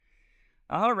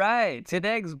All right.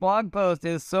 Today's blog post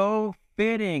is so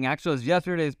fitting. Actually, it's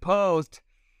yesterday's post,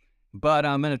 but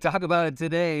I'm going to talk about it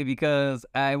today because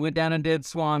I went down and did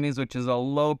Swami's, which is a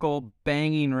local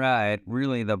banging ride.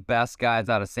 Really, the best guys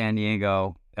out of San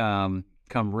Diego come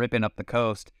ripping up the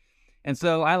coast. And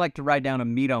so I like to ride down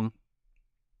and meet them.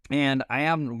 And I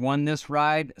haven't won this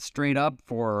ride straight up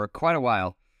for quite a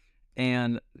while.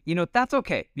 And, that's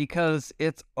okay because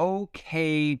it's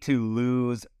okay to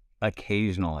lose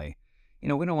occasionally. We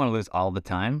don't want to lose all the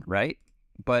time, right?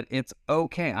 But it's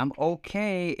okay. I'm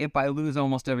okay if I lose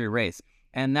almost every race.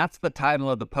 And that's the title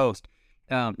of the post.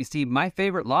 You see, my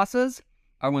favorite losses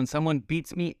are when someone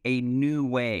beats me a new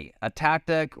way, a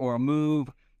tactic or a move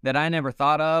that I never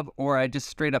thought of, or I just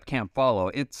straight up can't follow.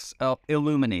 It's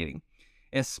illuminating,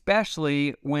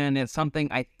 especially when it's something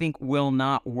I think will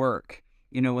not work.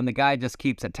 When the guy just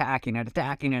keeps attacking and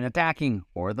attacking and attacking,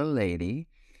 or the lady,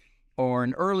 or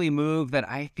an early move that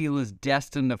I feel is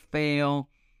destined to fail,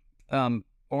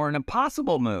 or an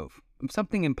impossible move,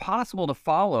 something impossible to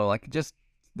follow, like just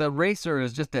the racer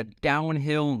is just a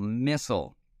downhill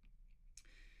missile.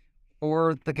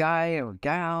 Or the guy or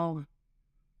gal,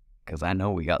 because I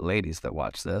know we got ladies that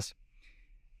watch this,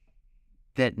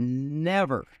 that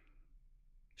never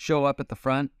show up at the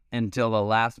front until the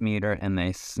last meter and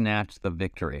they snatch the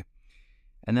victory.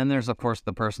 And then there's, of course,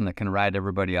 the person that can ride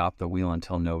everybody off the wheel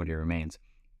until nobody remains.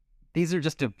 These are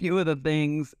just a few of the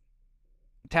things,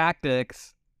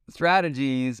 tactics,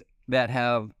 strategies that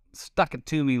have stuck it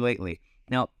to me lately.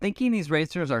 Now, thinking these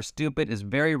racers are stupid is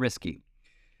very risky.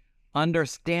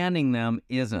 Understanding them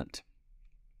isn't,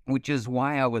 which is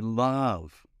why I would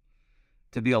love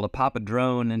to be able to pop a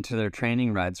drone into their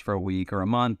training rides for a week or a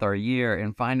month or a year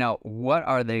and find out what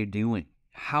are they doing?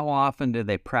 How often do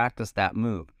they practice that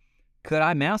move? Could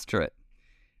I master it?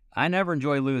 I never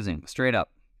enjoy losing, straight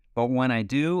up. But when I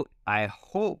do, I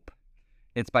hope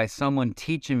it's by someone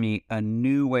teaching me a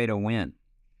new way to win.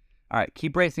 All right,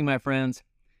 keep racing, my friends.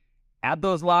 Add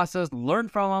those losses, learn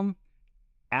from them,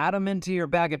 add them into your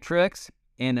bag of tricks,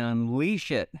 and unleash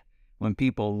it when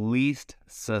people least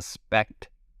suspect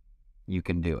you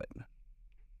can do it.